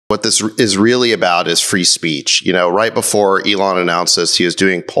What this is really about is free speech. Right before Elon announced this, he was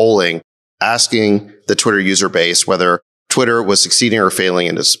doing polling, asking the Twitter user base whether Twitter was succeeding or failing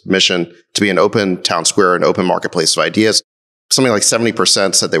in its mission to be an open town square, an open marketplace of ideas. Something like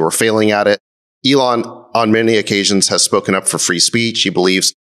 70% said they were failing at it. Elon, on many occasions, has spoken up for free speech. He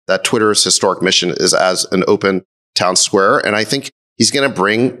believes that Twitter's historic mission is as an open town square. And I think he's going to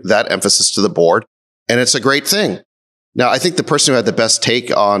bring that emphasis to the board. And it's a great thing. Now, I think the person who had the best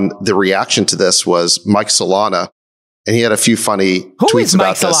take on the reaction to this was Mike Solana. And he had a few funny tweets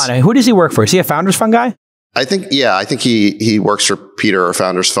about this. Who is Mike Solana? Who does he work for? Is he a Founders Fund guy? I think he works for Peter or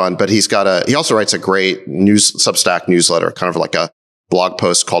Founders Fund, but he also writes a great Substack newsletter, kind of like a blog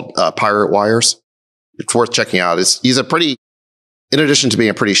post called Pirate Wires. It's worth checking out. He's in addition to being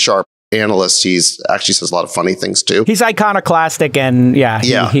a pretty sharp analyst, he's actually says a lot of funny things too. He's iconoclastic and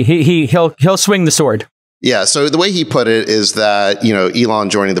he'll swing the sword. Yeah. So the way he put it is that,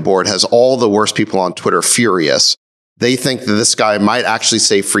 Elon joining the board has all the worst people on Twitter furious. They think that this guy might actually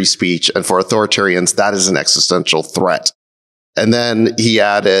save free speech. And for authoritarians, that is an existential threat. And then he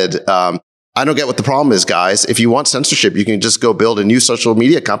added, I don't get what the problem is, guys. If you want censorship, you can just go build a new social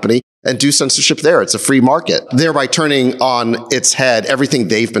media company and do censorship there. It's a free market, thereby turning on its head everything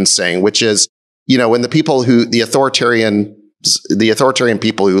they've been saying, which is, when the authoritarian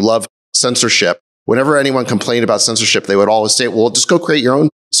people who love censorship, whenever anyone complained about censorship, they would always say, well, just go create your own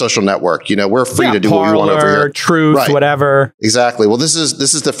social network. We're free to do what we want over here. Truth, right. Whatever. Exactly. Well, this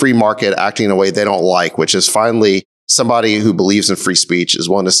is the free market acting in a way they don't like, which is finally somebody who believes in free speech is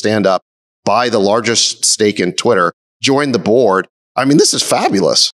willing to stand up, buy the largest stake in Twitter, join the board. I mean, this is fabulous.